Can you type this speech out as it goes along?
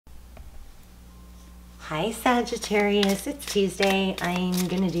Hi Sagittarius, it's Tuesday. I'm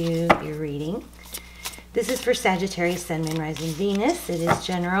going to do your reading. This is for Sagittarius, Sun, Moon, Rising, Venus. It is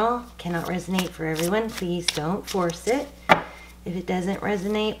general, cannot resonate for everyone. Please don't force it. If it doesn't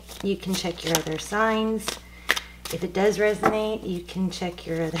resonate, you can check your other signs. If it does resonate, you can check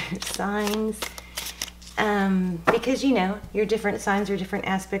your other signs. Because you know, your different signs are different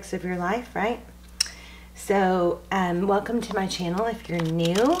aspects of your life, right? So, welcome to my channel. If you're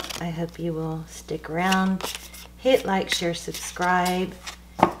new, I hope you will stick around. Hit like, share, subscribe.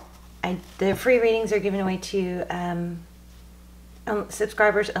 The free readings are given away to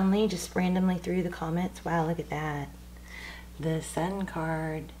subscribers only, just randomly through the comments. Wow, look at that. The Sun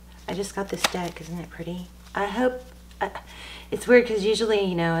card. I just got this deck. Isn't it pretty? I hope... it's weird because usually,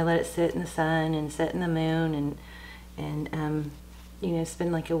 you know, I let it sit in the sun and sit in the moon and you know,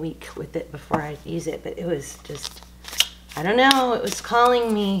 spend like a week with it before I use it. But it was just, I don't know, it was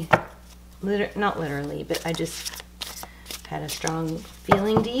calling me, not literally, but I just had a strong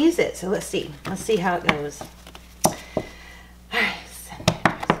feeling to use it. So let's see how it goes. All right,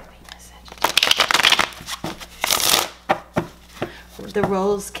 the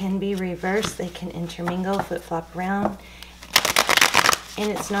roles can be reversed, they can intermingle, flip-flop around,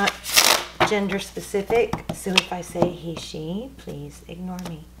 and it's not gender specific, so if I say he, she, please ignore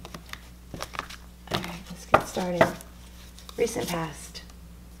me. Alright, let's get started. Recent past.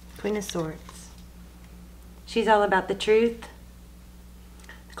 Queen of Swords. She's all about the truth.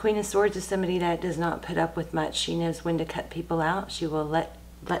 The Queen of Swords is somebody that does not put up with much. She knows when to cut people out. She will let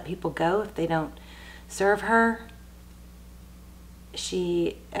people go if they don't serve her.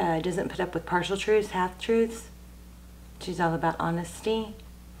 She doesn't put up with partial truths, half-truths. She's all about honesty.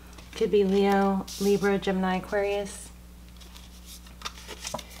 Could be Leo, Libra, Gemini, Aquarius.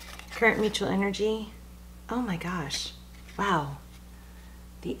 Current mutual energy. Oh my gosh. Wow.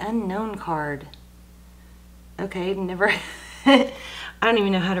 The Unknown card. Okay, never... I don't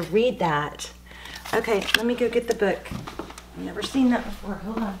even know how to read that. Okay, let me go get the book. I've never seen that before.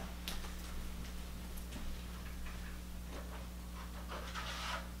 Hold on.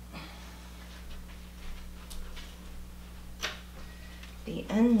 The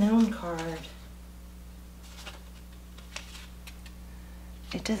Unknown card.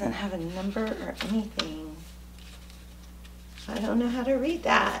 It doesn't have a number or anything. I don't know how to read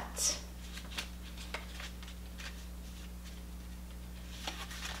that.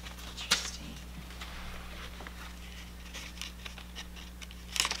 Interesting.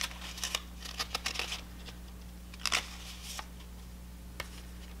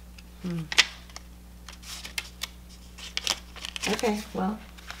 Okay, well,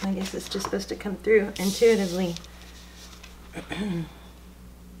 I guess it's just supposed to come through intuitively.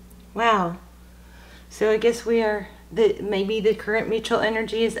 Wow. So I guess we are, maybe the current mutual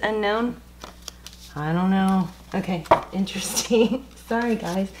energy is unknown. I don't know. Okay, interesting. Sorry,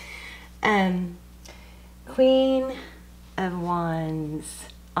 guys. Queen of Wands.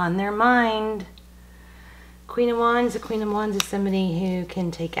 On their mind. Queen of Wands. The Queen of Wands is somebody who can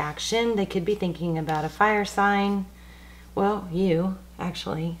take action. They could be thinking about a fire sign. Well, you,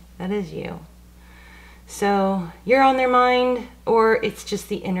 actually, that is you. So you're on their mind, or it's just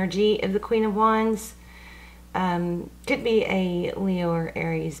the energy of the Queen of Wands. Could be a Leo or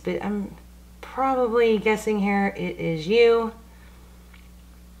Aries, but I'm probably guessing here it is you.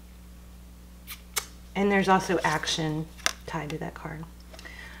 And there's also action tied to that card.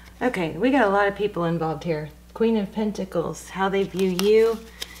 Okay, we got a lot of people involved here. Queen of Pentacles, how they view you.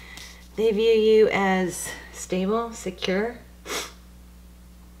 They view you as stable, secure,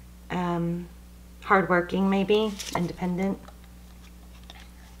 hardworking maybe, independent.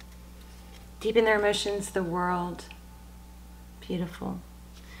 Deep in their emotions, the world. Beautiful.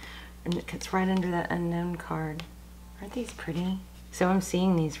 And it's right under that Unknown card. Aren't these pretty? So I'm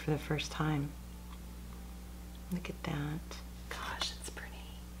seeing these for the first time. Look at that. Gosh, it's pretty.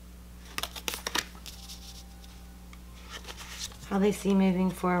 How they see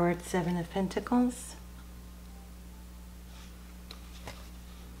moving forward, Seven of Pentacles.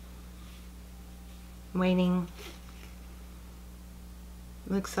 Waiting.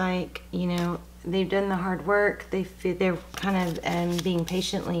 Looks like, you know, they've done the hard work. They're kind of being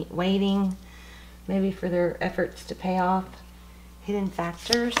patiently waiting, maybe for their efforts to pay off. Hidden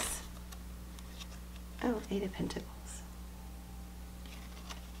factors. Oh, Eight of Pentacles.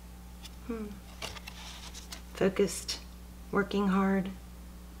 Focused. Working hard.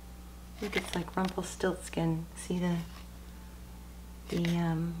 Look, it's like Rumpelstiltskin. See the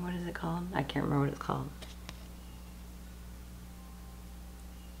what is it called? I can't remember what it's called.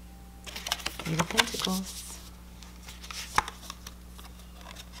 Eight of Pentacles.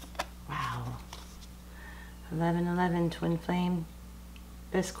 Wow. 1111, twin flame.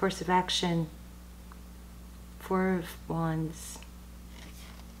 Best course of action. 4 of Wands.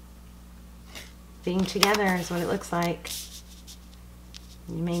 Being together is what it looks like.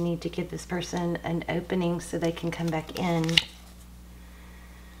 You may need to give this person an opening so they can come back in.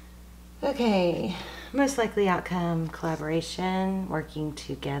 Okay, most likely outcome, collaboration, working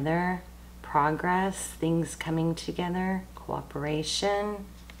together, progress, things coming together, cooperation.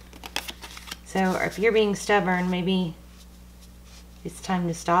 So if you're being stubborn, maybe it's time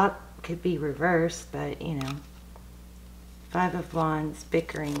to stop. Could be reversed, but you know. 5 of Wands,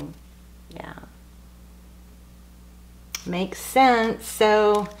 bickering, yeah. Makes sense.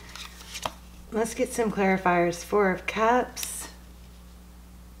 So let's get some clarifiers. 4 of Cups.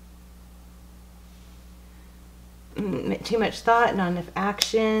 Too much thought, not enough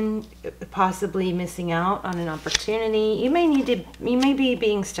action, possibly missing out on an opportunity. You may be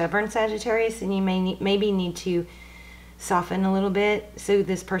being stubborn, Sagittarius, and you maybe need to soften a little bit so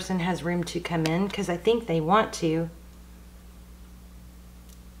this person has room to come in, because I think they want to.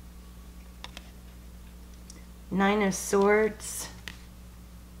 9 of Swords.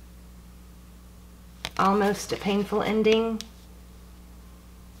 Almost a painful ending.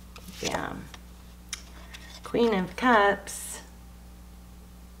 Yeah. Queen of Cups.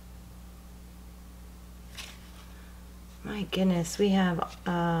 My goodness, we have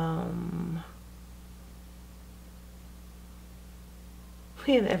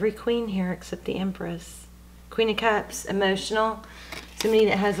every queen here except the Empress. Queen of Cups, emotional. Somebody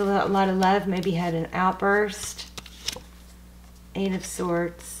that has a lot of love maybe had an outburst. 8 of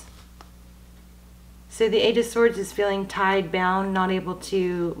Swords. So the 8 of Swords is feeling tied, bound, not able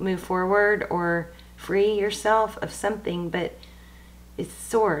to move forward or free yourself of something, but it's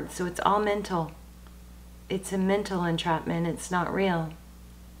swords, so it's all mental. It's a mental entrapment. It's not real.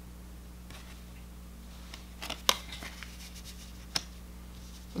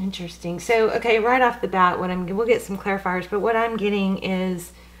 Interesting. So, okay, right off the bat, we'll get some clarifiers, but what I'm getting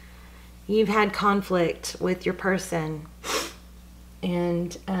is you've had conflict with your person,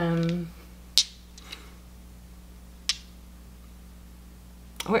 and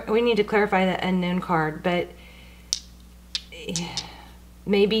we need to clarify that unknown card, but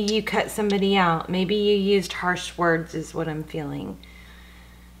maybe you cut somebody out. Maybe you used harsh words is what I'm feeling.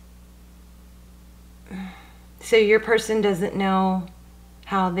 So your person doesn't know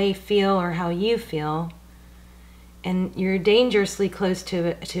how they feel or how you feel, and you're dangerously close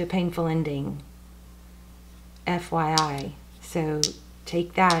to a painful ending. FYI. So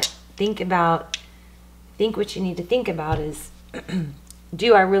take that. Think what you need to think about is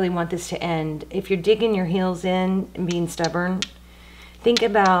do I really want this to end? If you're digging your heels in and being stubborn, think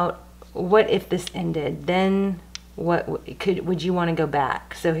about what if this ended? Then would you want to go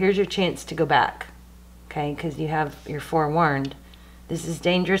back? So here's your chance to go back, okay? Because you're forewarned. This is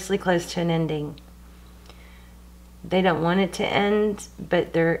dangerously close to an ending. They don't want it to end,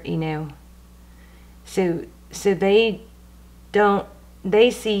 but they're, so they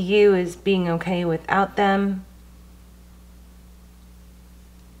see you as being okay without them.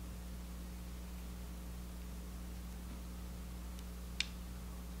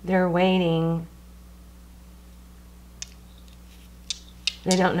 They're waiting.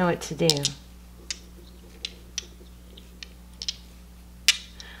 They don't know what to do.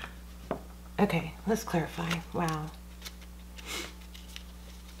 Okay, let's clarify. Wow.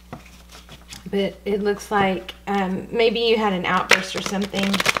 But it looks like maybe you had an outburst or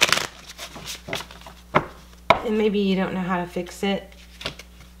something, and maybe you don't know how to fix it.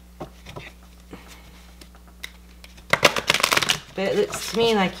 But it looks to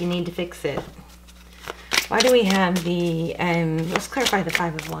me like you need to fix it. Why do we have the, let's clarify the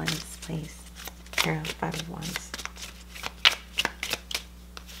 5 of Wands, please. Here, 5 of Wands.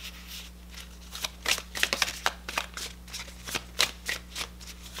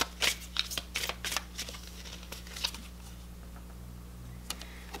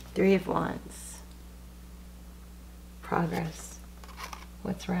 Three of Wands. Progress.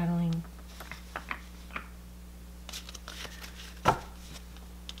 What's rattling?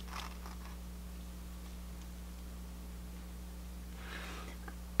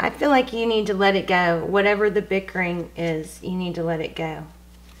 I feel like you need to let it go. Whatever the bickering is, you need to let it go.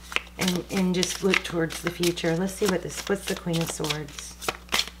 And just look towards the future. Let's see what's the Queen of Swords.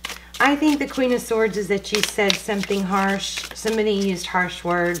 I think the Queen of Swords is that you said something harsh. Somebody used harsh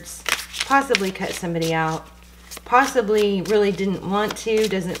words. Possibly cut somebody out. Possibly really doesn't want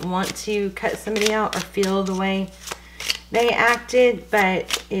to cut somebody out or feel the way they acted,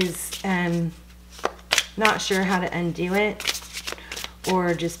 but is not sure how to undo it.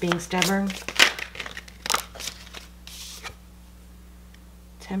 Or just being stubborn.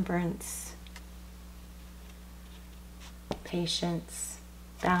 Temperance, patience,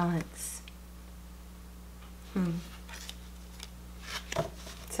 balance.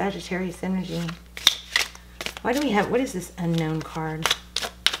 Sagittarius energy. Why do we have, what is this unknown card?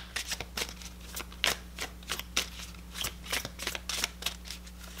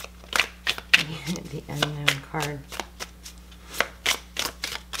 The unknown card.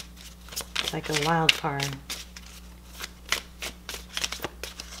 It's like a wild card.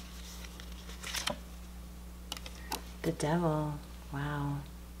 The devil. Wow.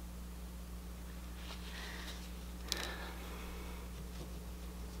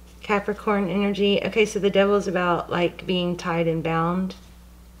 Capricorn energy. Okay, so the devil is about like being tied and bound.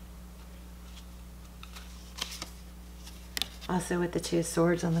 Also with the Two of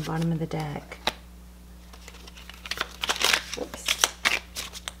Swords on the bottom of the deck. Whoops.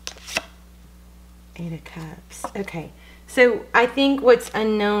 Eight of Cups. Okay, so I think what's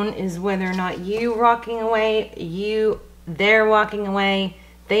unknown is whether or not you walking away, they're walking away.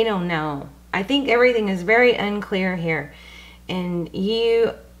 They don't know. I think everything is very unclear here. And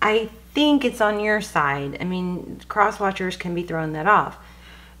I think it's on your side. I mean, cross watchers can be throwing that off.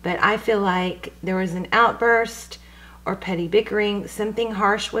 But I feel like there was an outburst or petty bickering. Something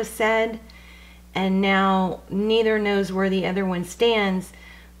harsh was said. And now neither knows where the other one stands.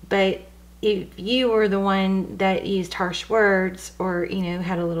 But if you were the one that used harsh words or, you know,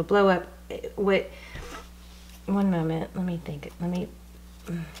 had a little blow up, one moment, let me think.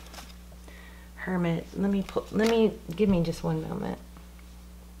 Hermit, give me just one moment.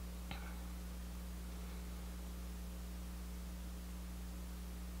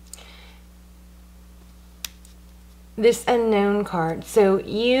 This unknown card. So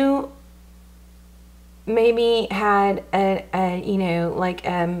you maybe had a you know, like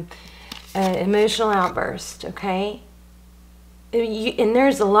an emotional outburst, okay? And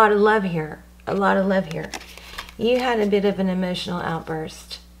there's a lot of love here. A lot of love here. You had a bit of an emotional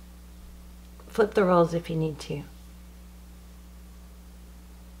outburst. Flip the roles if you need to.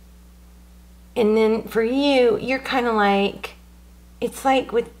 And then for you, you're kind of like, it's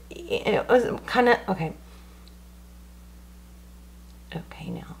like with, it was kind of, okay. Okay,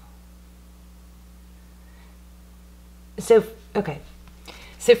 now. So, okay.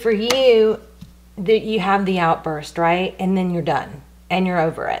 So for you, you have the outburst, right? And then you're done. And you're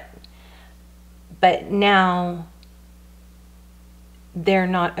over it. But now, they're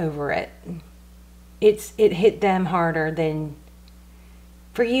not over it. It hit them harder than,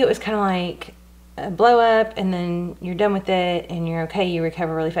 for you, it was kind of like a blow up and then you're done with it and you're okay, you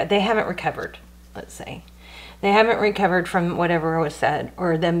recover really fast. They haven't recovered, let's say. They haven't recovered from whatever was said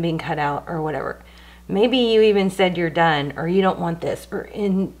or them being cut out or whatever. Maybe you even said you're done or you don't want this or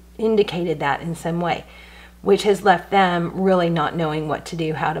indicated that in some way, which has left them really not knowing what to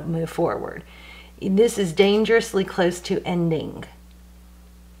do, how to move forward. This is dangerously close to ending.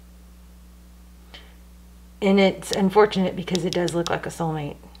 And it's unfortunate because it does look like a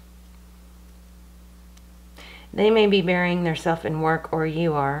soulmate. They may be burying themselves in work, or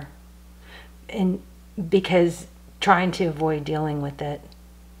you are, and because trying to avoid dealing with it.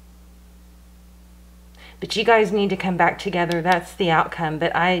 But you guys need to come back together. That's the outcome.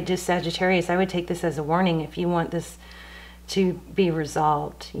 But Sagittarius, I would take this as a warning if you want this to be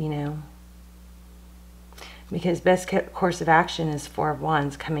resolved, you know. Because best course of action is Four of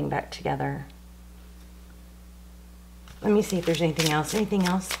Wands coming back together. Let me see if there's anything else. Anything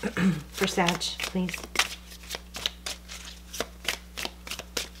else for Sag, please?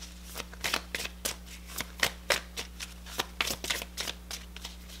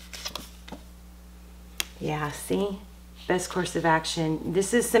 Yeah, see? Best course of action.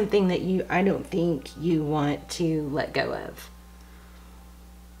 This is something that I don't think you want to let go of.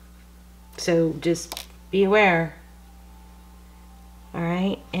 So just be aware. All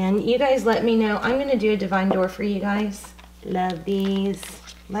right, and you guys let me know. I'm going to do a divine door for you guys. Love these.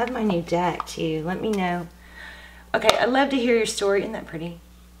 Love my new deck too. Let me know. Okay, I love to hear your story. Isn't that pretty?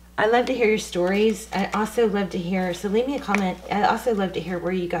 I love to hear your stories. I also love to hear, so leave me a comment. I also love to hear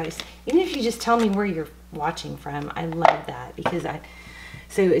where you guys, even if you just tell me where you're watching from. I love that because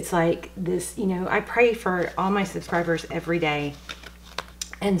so it's like this, you know, I pray for all my subscribers every day.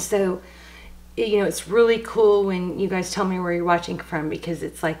 And so, you know, it's really cool when you guys tell me where you're watching from because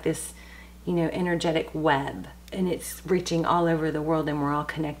it's like this, you know, energetic web and it's reaching all over the world and we're all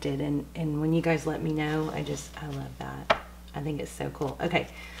connected. And when you guys let me know, I love that. I think it's so cool. Okay,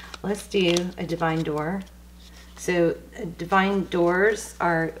 let's do a divine door. So divine doors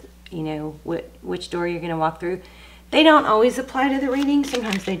are, you know, which door you're going to walk through. They don't always apply to the reading.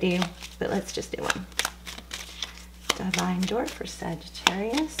 Sometimes they do, but let's just do one. Divine Door for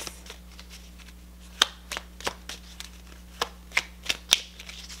Sagittarius.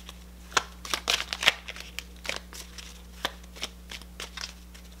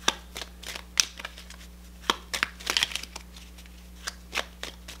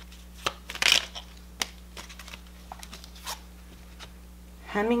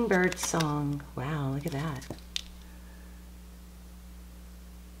 Hummingbird Song. Wow, look at that.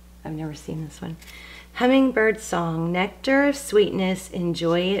 I've never seen this one. Hummingbird Song. Nectar of sweetness and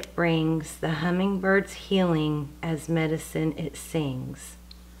joy it brings. The hummingbird's healing as medicine it sings.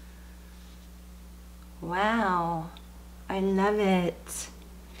 Wow. I love it.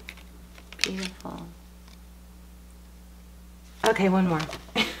 Beautiful. Okay, one more.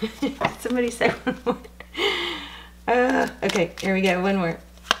 Somebody say one more. Okay, here we go. One more.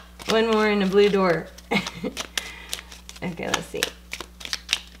 One more in a blue door. Okay, let's see.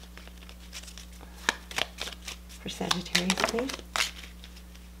 For Sagittarius, please.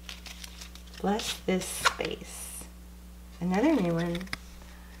 Bless this space. Another new one.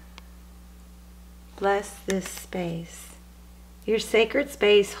 Bless this space. Your sacred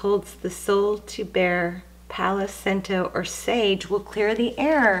space holds the soul to bear. Palo Santo or sage will clear the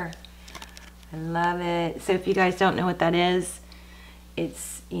air. I love it. So if you guys don't know what that is,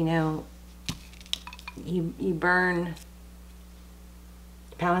 it's, you know, you burn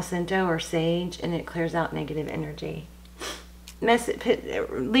Palo Santo or sage and it clears out negative energy.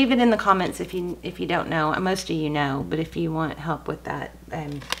 Leave it in the comments if you don't know. Most of you know, but if you want help with that,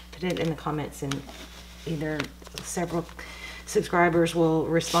 put it in the comments and either several subscribers will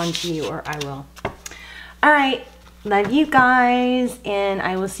respond to you or I will. All right. Love you guys and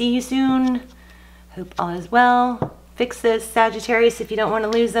I will see you soon. Hope all is well. Fix this, Sagittarius, if you don't want to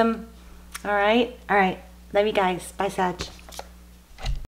lose them. All right? All right. Love you guys. Bye, Sag.